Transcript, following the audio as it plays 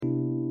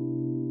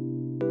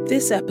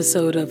This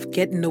episode of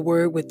Get in the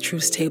Word with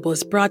Truth Table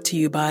is brought to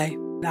you by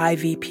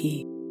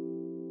IVP.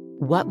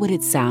 What would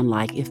it sound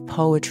like if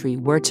poetry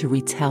were to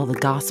retell the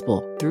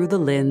gospel through the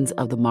lens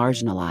of the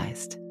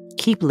marginalized?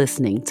 Keep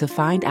listening to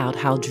find out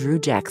how Drew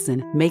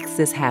Jackson makes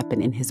this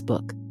happen in his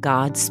book,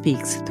 God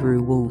Speaks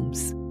Through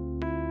Wombs.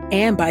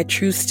 And by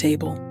Truth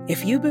Table.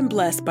 If you've been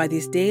blessed by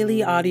these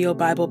daily audio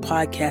Bible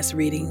podcast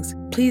readings,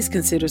 please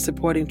consider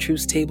supporting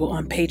Truth Table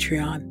on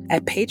Patreon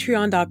at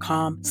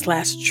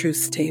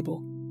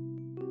patreon.com/truthstable.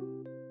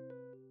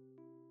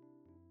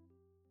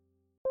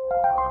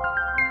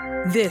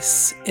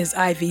 This is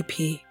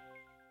IVP.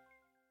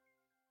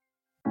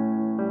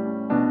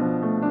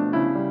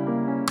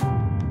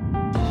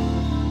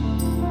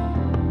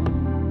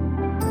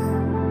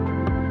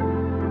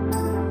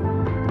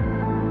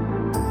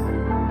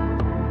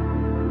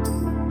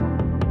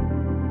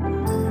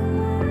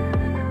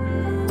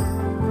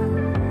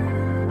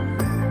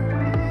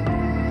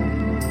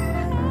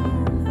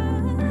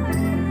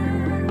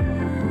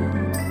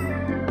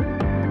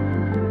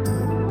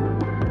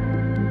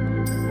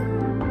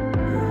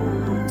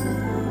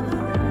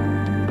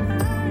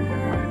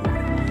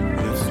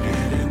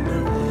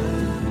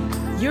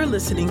 You're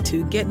listening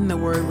to Get in the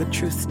Word with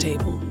Truth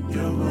Table.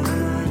 Your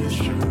word is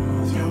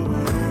truth, your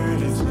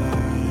word is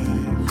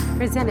life.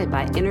 Presented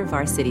by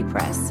InterVarsity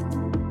Press.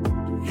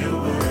 Your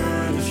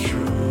word is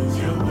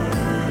truth, your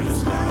word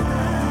is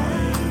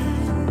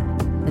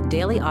life. The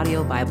daily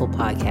audio Bible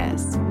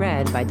podcast,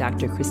 read by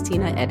Dr.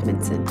 Christina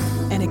Edmondson.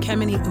 And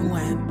Ekemini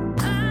Uwan.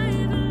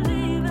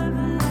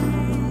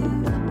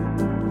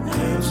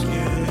 Let's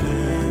get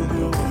in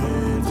the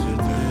word today.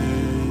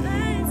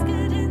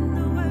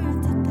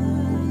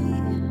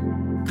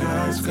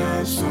 God's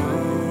got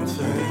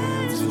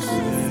something to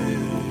say.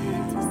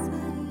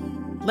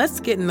 Let's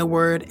get in the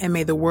Word, and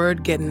may the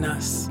Word get in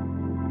us.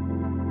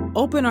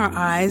 Open our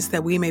eyes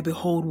that we may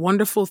behold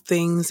wonderful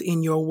things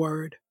in your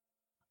Word.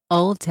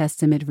 Old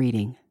Testament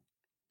reading.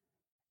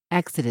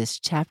 Exodus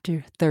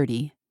chapter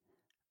 30,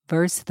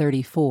 verse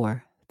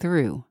 34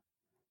 through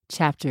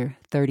chapter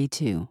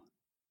 32.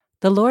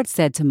 The Lord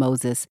said to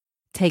Moses,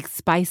 "Take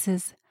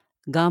spices,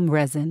 gum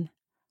resin,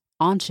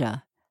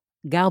 onycha,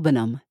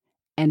 galbanum,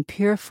 and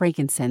pure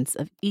frankincense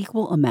of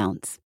equal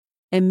amounts,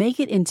 and make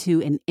it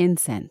into an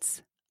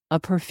incense, a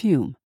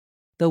perfume,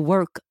 the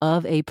work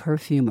of a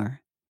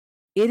perfumer.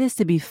 It is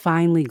to be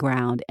finely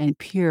ground and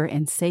pure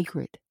and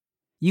sacred.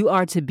 You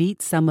are to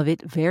beat some of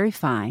it very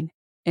fine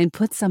and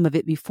put some of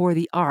it before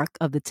the ark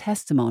of the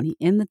testimony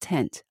in the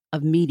tent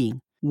of meeting,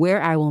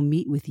 where I will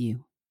meet with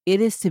you. It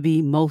is to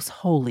be most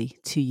holy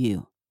to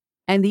you.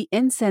 And the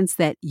incense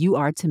that you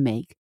are to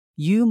make,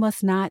 you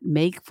must not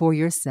make for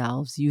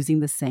yourselves using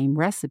the same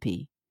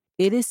recipe.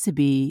 It is to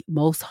be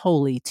most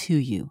holy to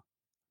you,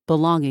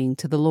 belonging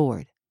to the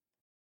Lord.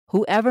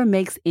 Whoever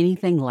makes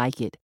anything like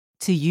it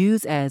to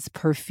use as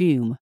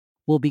perfume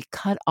will be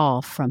cut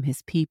off from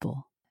his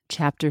people."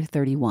 Chapter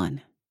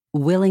 31.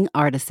 Willing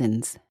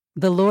artisans.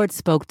 The Lord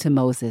spoke to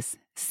Moses,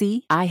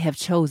 "See, I have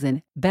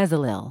chosen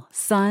Bezalel,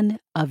 son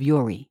of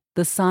Uri,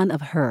 the son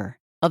of Hur,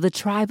 of the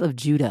tribe of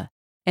Judah,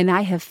 and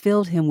I have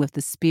filled him with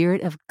the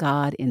Spirit of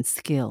God in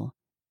skill,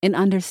 in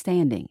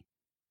understanding,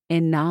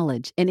 in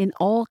knowledge, and in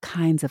all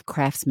kinds of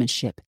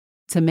craftsmanship,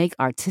 to make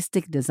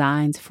artistic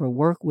designs for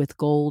work with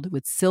gold,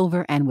 with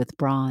silver, and with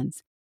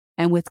bronze,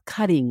 and with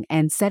cutting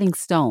and setting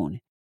stone,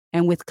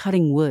 and with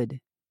cutting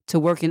wood, to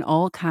work in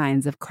all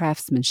kinds of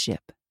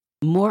craftsmanship.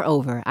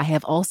 Moreover, I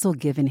have also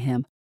given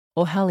him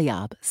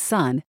Oholiab,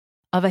 son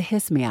of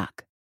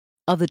Ahismaach,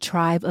 of the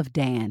tribe of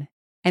Dan,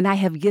 and I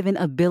have given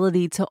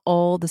ability to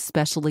all the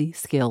specially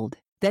skilled,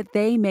 that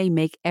they may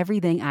make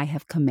everything I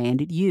have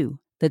commanded you: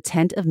 the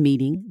tent of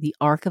meeting, the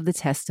ark of the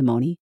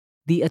testimony,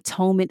 the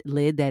atonement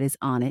lid that is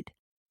on it,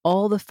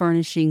 all the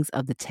furnishings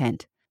of the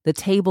tent, the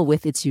table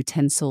with its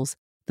utensils,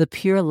 the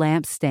pure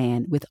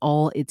lampstand with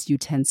all its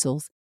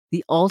utensils,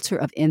 the altar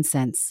of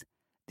incense,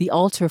 the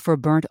altar for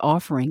burnt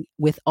offering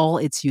with all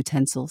its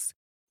utensils,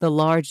 the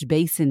large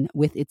basin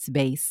with its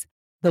base,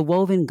 the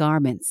woven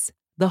garments,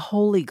 the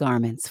holy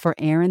garments for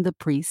Aaron the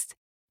priest,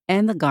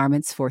 and the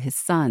garments for his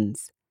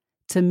sons,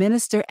 to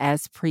minister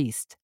as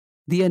priest,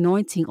 the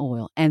anointing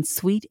oil and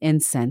sweet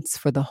incense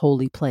for the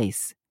holy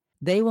place.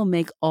 They will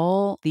make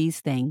all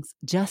these things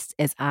just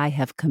as I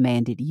have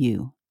commanded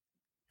you."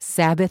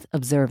 Sabbath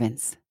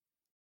observance.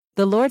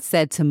 The Lord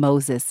said to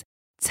Moses,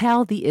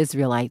 "Tell the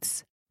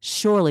Israelites,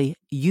 surely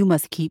you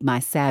must keep my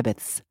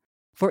Sabbaths,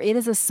 for it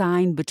is a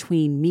sign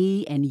between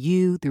me and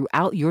you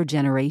throughout your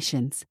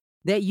generations,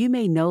 that you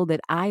may know that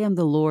I am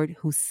the Lord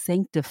who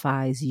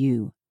sanctifies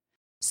you.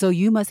 So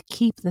you must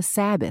keep the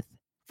Sabbath,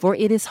 for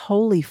it is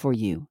holy for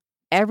you.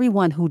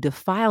 Everyone who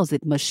defiles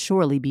it must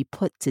surely be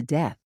put to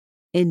death.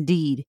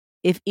 Indeed,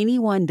 if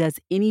anyone does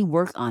any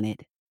work on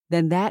it,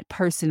 then that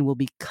person will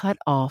be cut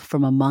off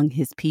from among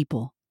his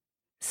people.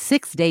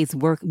 6 days'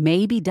 work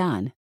may be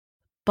done,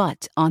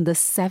 but on the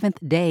seventh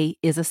day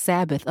is a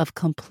Sabbath of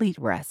complete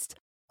rest,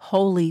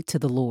 holy to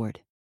the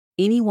Lord.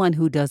 Anyone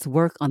who does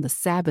work on the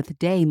Sabbath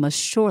day must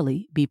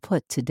surely be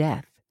put to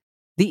death.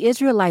 The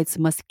Israelites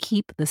must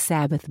keep the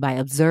Sabbath by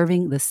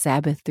observing the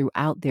Sabbath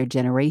throughout their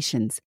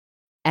generations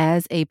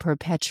as a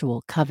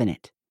perpetual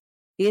covenant.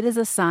 It is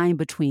a sign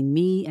between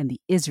me and the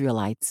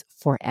Israelites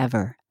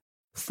forever.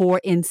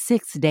 For in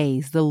 6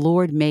 days the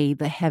Lord made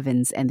the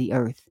heavens and the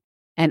earth,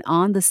 and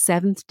on the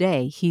seventh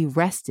day he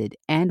rested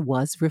and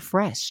was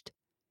refreshed.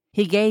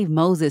 He gave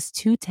Moses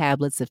 2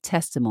 tablets of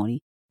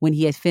testimony when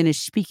he had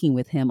finished speaking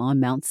with him on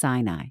Mount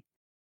Sinai,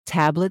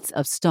 tablets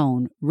of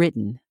stone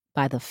written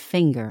by the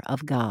finger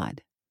of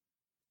God.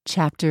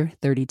 Chapter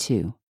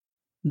 32.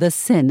 The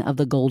Sin of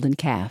the Golden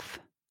Calf.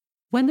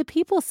 When the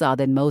people saw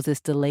that Moses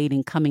delayed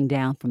in coming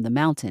down from the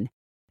mountain,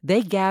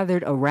 they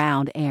gathered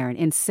around Aaron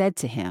and said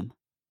to him,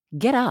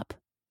 "Get up,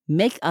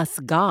 make us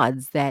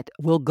gods that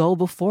will go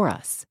before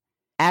us.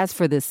 As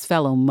for this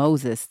fellow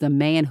Moses, the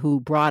man who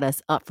brought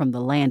us up from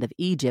the land of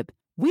Egypt,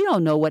 we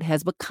don't know what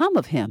has become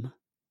of him."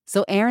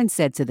 So Aaron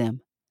said to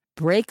them,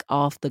 "Break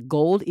off the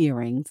gold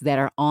earrings that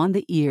are on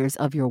the ears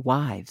of your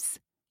wives,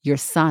 your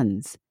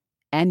sons,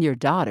 and your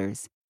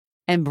daughters,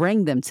 and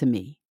bring them to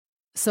me."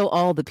 So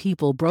all the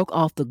people broke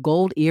off the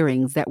gold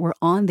earrings that were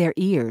on their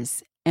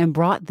ears and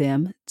brought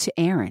them to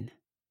Aaron.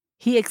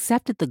 He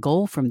accepted the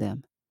gold from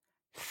them,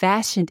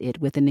 fashioned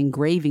it with an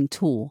engraving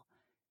tool,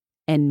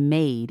 and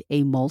made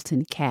a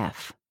molten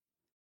calf.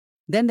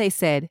 Then they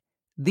said,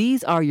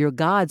 "These are your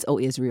gods, O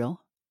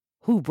Israel,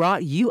 who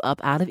brought you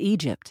up out of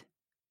Egypt."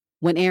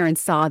 When Aaron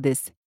saw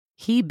this,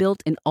 he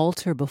built an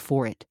altar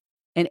before it,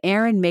 and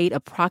Aaron made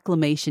a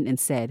proclamation and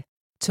said,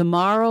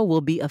 "Tomorrow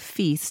will be a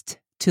feast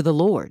to the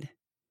Lord."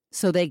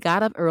 So they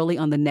got up early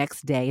on the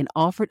next day and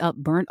offered up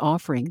burnt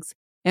offerings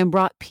and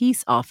brought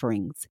peace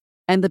offerings.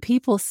 And the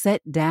people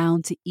sat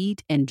down to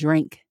eat and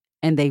drink,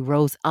 and they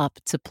rose up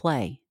to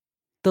play.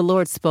 The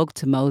Lord spoke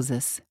to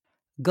Moses,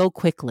 "Go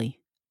quickly,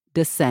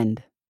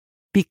 descend,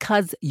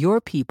 because your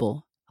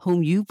people,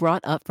 whom you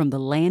brought up from the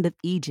land of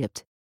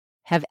Egypt,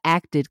 have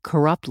acted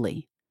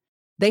corruptly.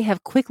 They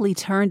have quickly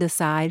turned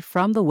aside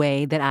from the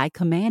way that I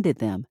commanded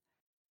them.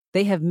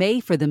 They have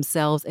made for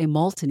themselves a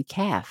molten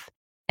calf,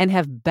 and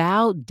have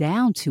bowed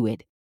down to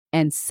it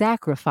and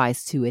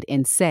sacrificed to it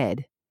and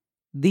said,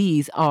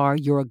 'These are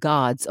your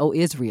gods, O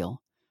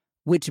Israel,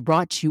 which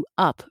brought you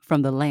up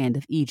from the land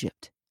of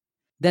Egypt.'"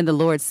 Then the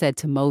Lord said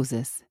to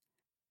Moses,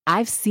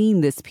 "I've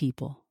seen this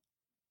people.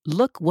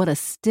 Look what a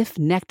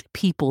stiff-necked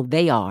people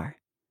they are.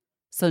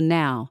 So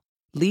now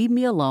leave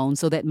me alone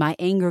so that my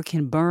anger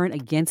can burn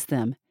against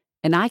them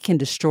and I can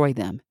destroy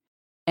them,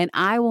 and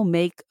I will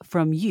make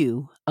from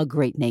you a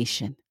great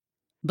nation."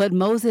 But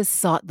Moses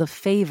sought the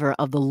favor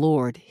of the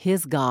Lord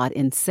his God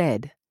and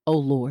said, "O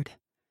Lord,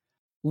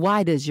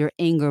 why does your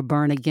anger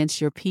burn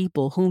against your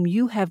people whom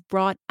you have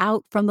brought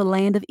out from the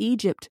land of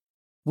Egypt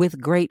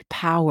with great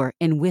power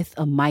and with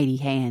a mighty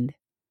hand?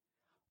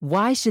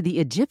 Why should the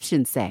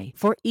Egyptians say,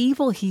 'For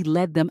evil he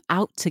led them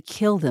out to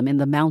kill them in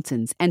the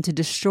mountains and to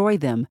destroy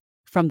them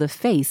from the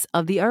face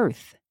of the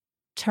earth'?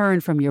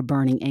 Turn from your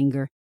burning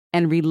anger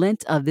and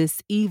relent of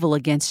this evil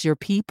against your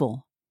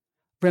people.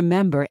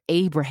 Remember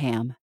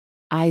Abraham,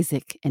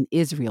 Isaac, and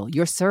Israel,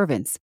 your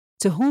servants,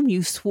 to whom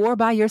you swore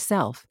by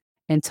yourself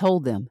and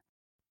told them,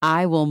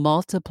 'I will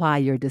multiply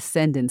your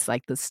descendants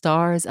like the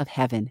stars of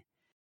heaven,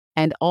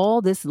 and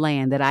all this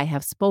land that I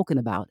have spoken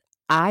about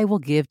I will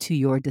give to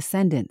your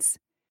descendants,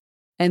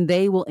 and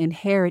they will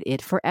inherit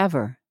it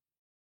forever.'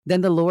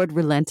 Then the Lord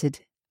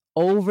relented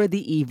over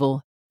the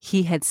evil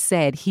he had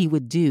said he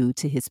would do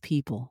to his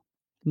people.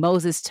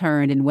 Moses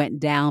turned and went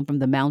down from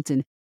the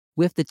mountain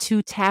with the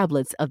 2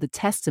 tablets of the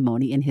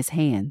testimony in his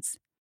hands.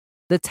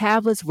 The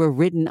tablets were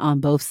written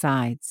on both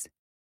sides.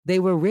 They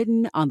were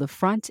written on the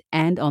front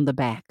and on the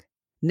back.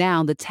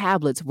 Now the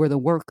tablets were the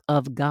work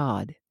of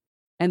God,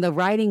 and the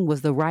writing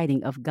was the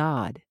writing of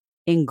God,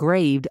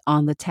 engraved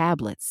on the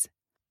tablets.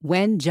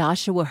 When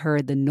Joshua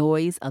heard the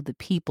noise of the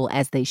people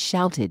as they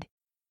shouted,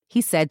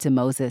 he said to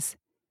Moses,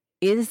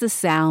 "It is the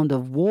sound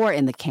of war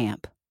in the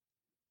camp."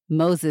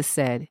 Moses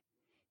said,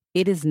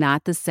 "It is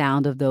not the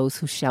sound of those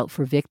who shout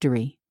for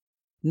victory,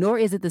 nor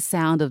is it the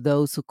sound of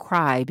those who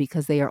cry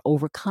because they are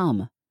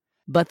overcome,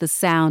 but the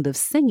sound of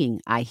singing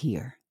I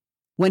hear."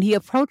 When he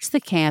approached the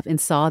camp and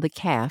saw the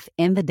calf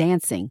and the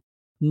dancing,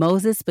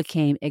 Moses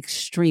became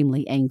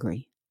extremely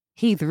angry.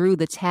 He threw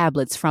the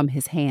tablets from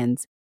his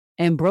hands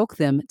and broke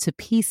them to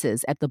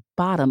pieces at the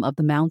bottom of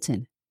the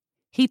mountain.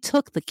 He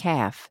took the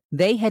calf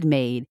they had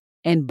made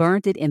and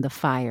burnt it in the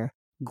fire,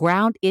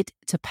 ground it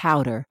to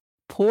powder,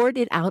 poured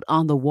it out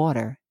on the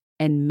water,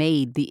 and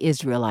made the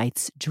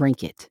Israelites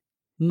drink it.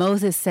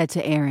 Moses said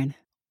to Aaron,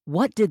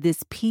 "What did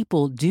this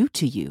people do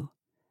to you,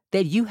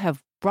 that you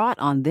have brought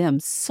on them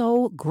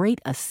so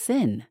great a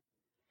sin?"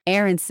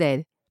 Aaron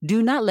said,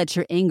 "Do not let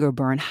your anger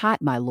burn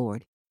hot, my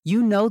lord.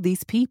 You know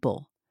these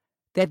people,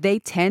 that they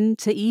tend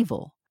to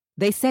evil.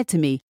 They said to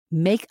me,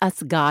 'Make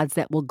us gods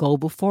that will go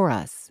before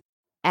us.'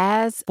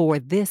 As for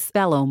this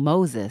fellow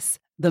Moses,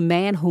 the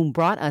man whom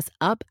brought us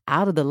up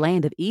out of the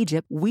land of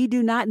Egypt, we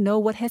do not know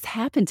what has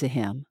happened to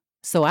him."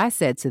 So I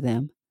said to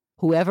them,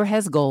 "Whoever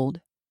has gold,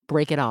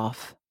 break it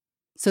off."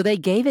 So they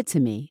gave it to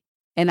me,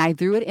 and I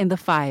threw it in the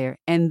fire,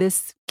 and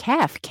this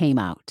calf came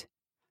out."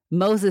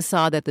 Moses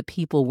saw that the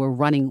people were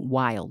running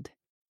wild,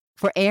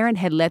 for Aaron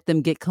had let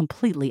them get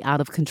completely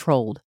out of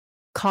control,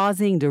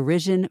 causing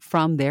derision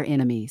from their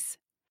enemies.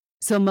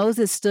 So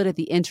Moses stood at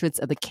the entrance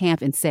of the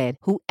camp and said,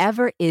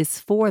 "Whoever is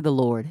for the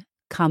Lord,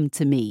 come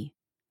to me."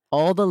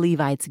 All the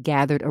Levites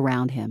gathered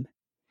around him,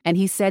 and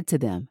he said to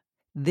them,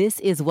 "This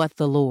is what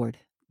the Lord,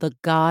 the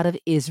God of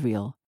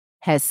Israel,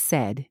 has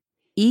said.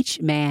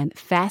 Each man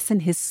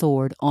fasten his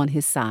sword on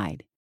his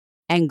side,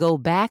 and go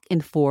back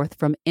and forth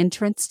from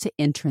entrance to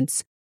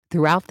entrance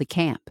throughout the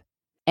camp,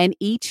 and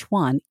each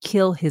one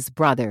kill his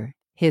brother,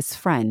 his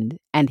friend,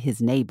 and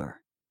his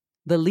neighbor."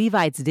 The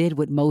Levites did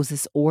what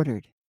Moses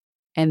ordered,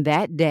 and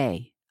that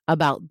day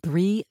about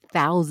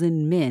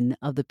 3,000 men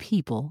of the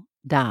people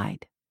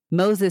died.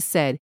 Moses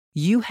said,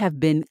 "You have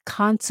been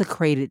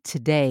consecrated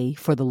today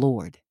for the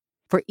Lord,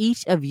 for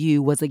each of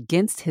you was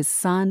against his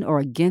son or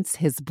against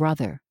his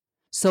brother,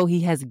 so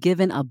he has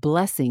given a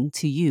blessing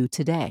to you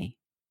today."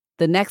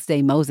 The next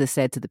day Moses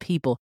said to the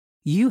people,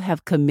 "You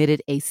have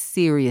committed a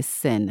serious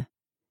sin,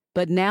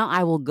 but now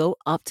I will go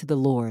up to the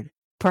Lord.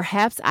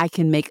 Perhaps I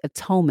can make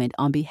atonement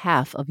on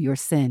behalf of your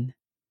sin."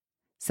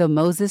 So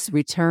Moses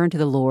returned to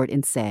the Lord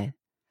and said,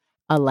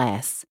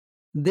 "Alas,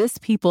 this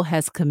people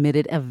has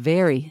committed a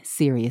very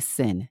serious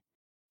sin,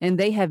 and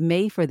they have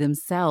made for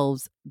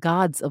themselves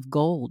gods of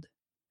gold.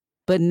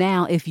 But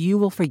now if you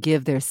will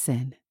forgive their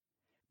sin,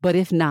 but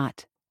if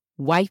not,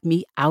 wipe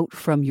me out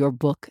from your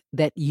book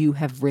that you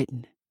have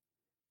written."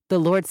 The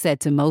Lord said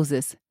to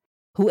Moses,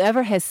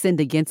 "Whoever has sinned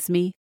against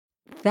me,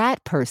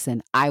 that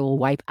person I will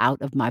wipe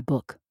out of my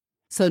book.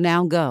 So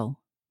now go,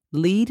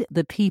 lead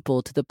the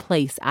people to the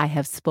place I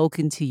have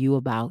spoken to you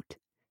about.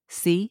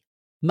 See,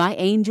 my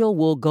angel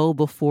will go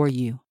before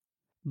you.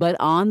 But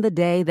on the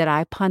day that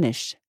I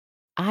punish,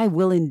 I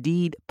will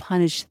indeed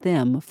punish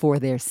them for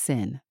their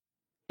sin."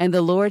 And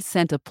the Lord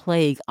sent a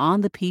plague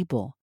on the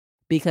people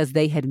because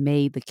they had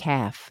made the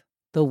calf,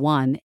 the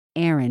one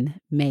Aaron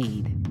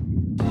made.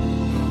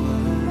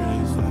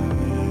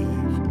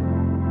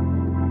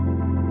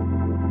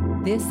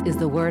 This is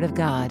the word of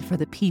God for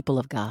the people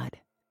of God.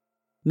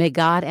 May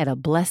God add a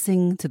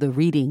blessing to the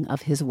reading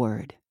of his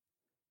word.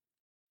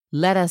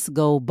 Let us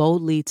go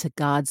boldly to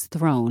God's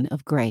throne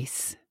of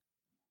grace.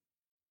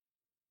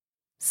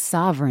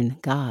 Sovereign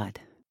God,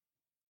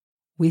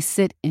 we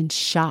sit in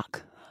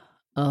shock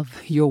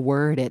of your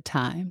word at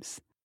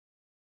times.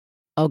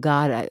 Oh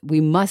God, we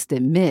must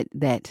admit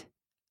that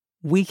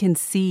we can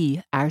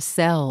see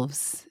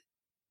ourselves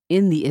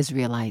in the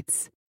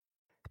Israelites,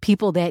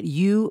 people that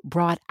you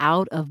brought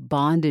out of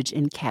bondage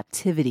and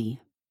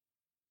captivity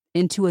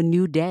into a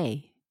new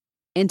day,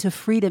 into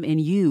freedom in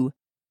you,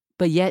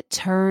 but yet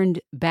turned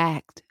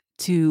back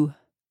to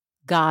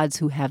gods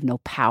who have no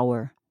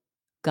power,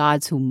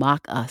 gods who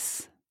mock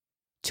us,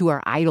 to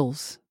our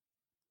idols.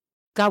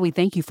 God, we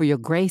thank you for your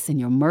grace and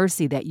your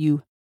mercy, that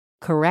you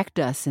correct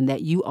us and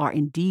that you are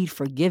indeed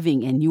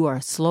forgiving and you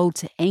are slow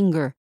to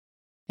anger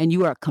and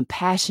you are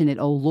compassionate,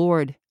 O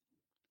Lord.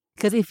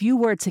 Because if you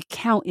were to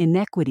count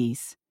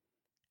iniquities,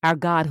 our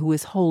God who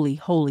is holy,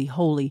 holy,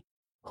 holy,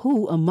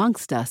 who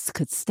amongst us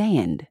could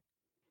stand?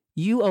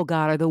 You, O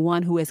God, are the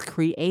one who has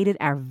created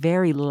our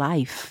very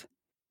life.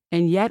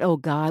 And yet, O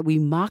God, we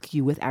mock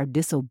you with our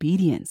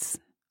disobedience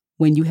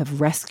when you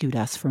have rescued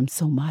us from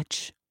so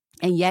much.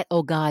 And yet,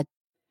 O God,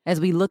 as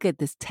we look at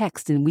this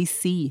text and we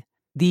see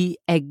the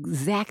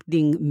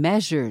exacting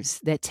measures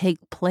that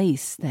take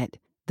place, that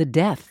the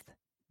death,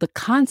 the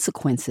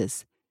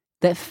consequences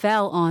that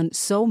fell on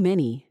so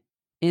many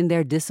in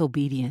their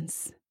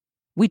disobedience,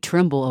 we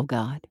tremble, O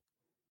God.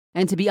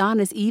 And to be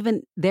honest,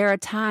 even there are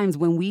times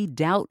when we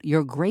doubt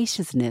your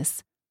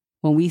graciousness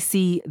when we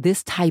see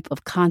this type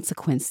of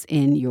consequence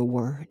in your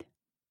word.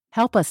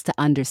 Help us to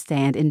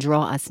understand and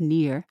draw us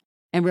near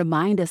and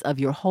remind us of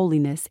your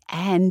holiness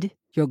and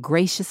your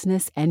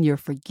graciousness and your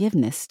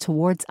forgiveness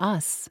towards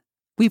us.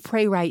 We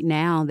pray right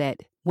now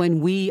that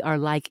when we are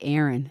like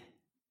Aaron,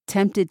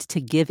 tempted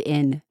to give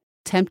in,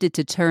 tempted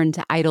to turn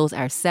to idols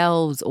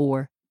ourselves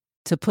or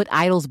to put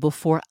idols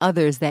before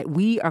others, that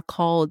we are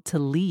called to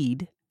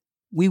lead,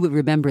 we would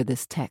remember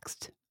this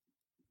text,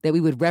 that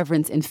we would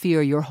reverence and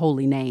fear your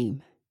holy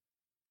name,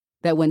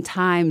 that when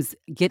times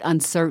get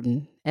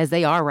uncertain, as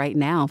they are right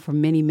now for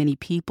many, many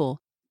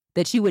people,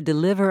 that you would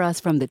deliver us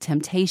from the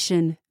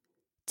temptation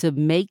to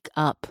make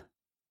up,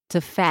 to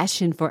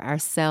fashion for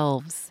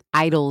ourselves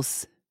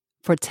idols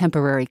for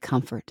temporary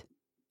comfort.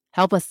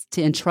 Help us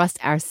to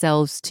entrust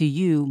ourselves to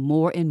you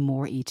more and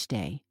more each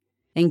day,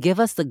 and give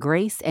us the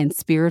grace and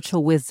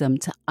spiritual wisdom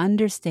to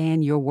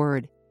understand your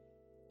word,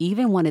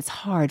 even when it's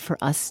hard for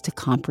us to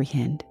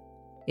comprehend.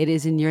 It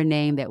is in your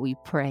name that we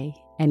pray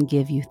and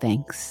give you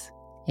thanks.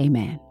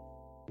 Amen.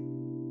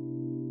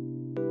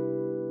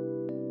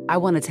 I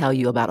want to tell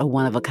you about a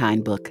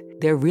one-of-a-kind book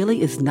There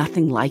really is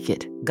nothing like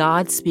it.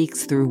 God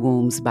Speaks Through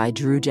Wombs by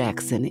Drew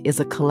Jackson is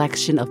a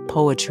collection of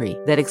poetry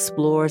that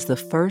explores the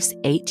first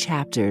 8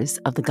 chapters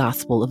of the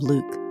Gospel of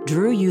Luke.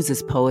 Drew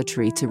uses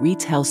poetry to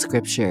retell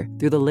Scripture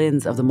through the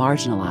lens of the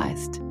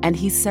marginalized, and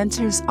he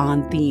centers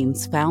on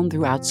themes found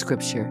throughout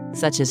Scripture,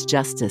 such as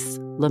justice,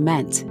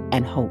 lament,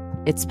 and hope.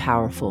 It's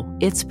powerful.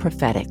 It's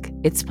prophetic.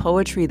 It's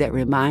poetry that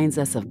reminds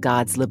us of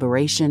God's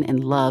liberation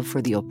and love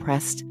for the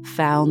oppressed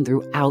found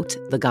throughout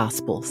the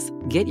Gospels.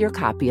 Get your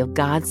copy of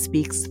God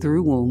Speaks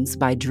Through Wombs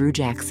by Drew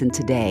Jackson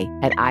today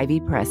at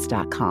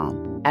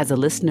ivypress.com. As a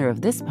listener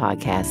of this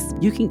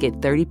podcast, you can get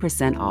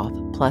 30% off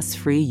plus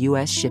free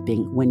U.S.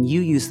 shipping when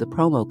you use the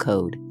promo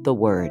code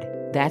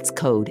THEWORD. That's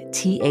code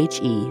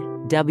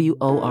THEWORD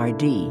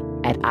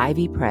at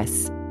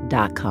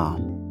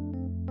ivypress.com.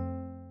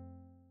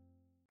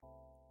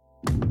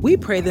 We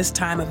pray this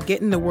time of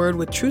Getting the Word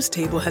with Truth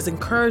Table has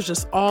encouraged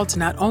us all to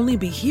not only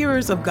be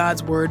hearers of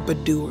God's Word,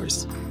 but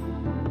doers.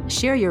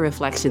 Share your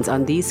reflections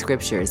on these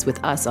scriptures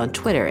with us on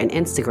Twitter and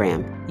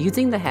Instagram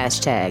using the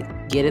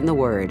hashtag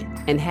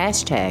 #GetInTheWord and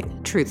hashtag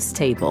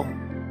 #TruthsTable.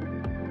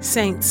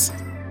 Saints,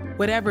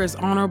 whatever is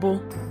honorable,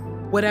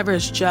 whatever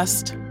is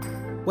just,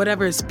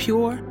 whatever is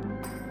pure,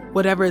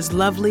 whatever is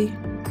lovely,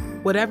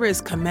 whatever is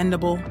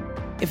commendable,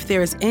 if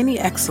there is any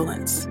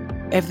excellence,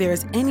 if there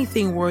is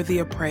anything worthy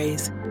of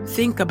praise,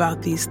 think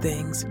about these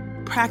things,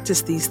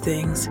 practice these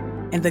things,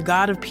 and the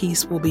God of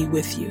peace will be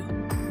with you.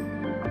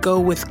 Go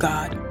with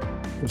God.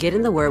 Get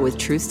in the Word with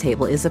Truth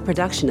Table is a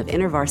production of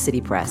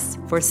InterVarsity Press.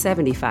 For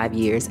 75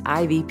 years,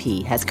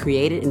 IVP has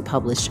created and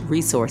published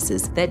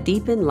resources that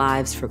deepen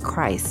lives for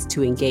Christ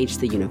to engage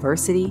the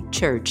university,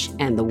 church,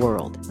 and the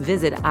world.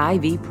 Visit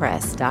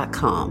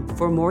ivpress.com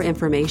for more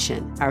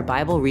information. Our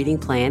Bible reading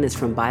plan is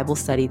from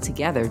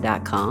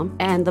BibleStudyTogether.com,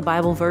 and the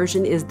Bible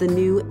version is the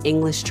new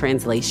English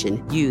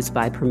translation used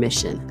by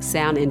permission.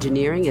 Sound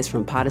engineering is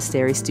from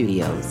Podastery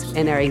Studios,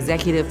 and our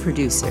executive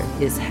producer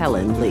is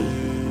Helen Lee.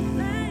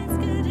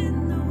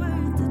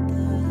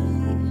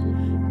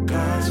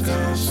 God's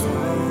got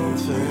so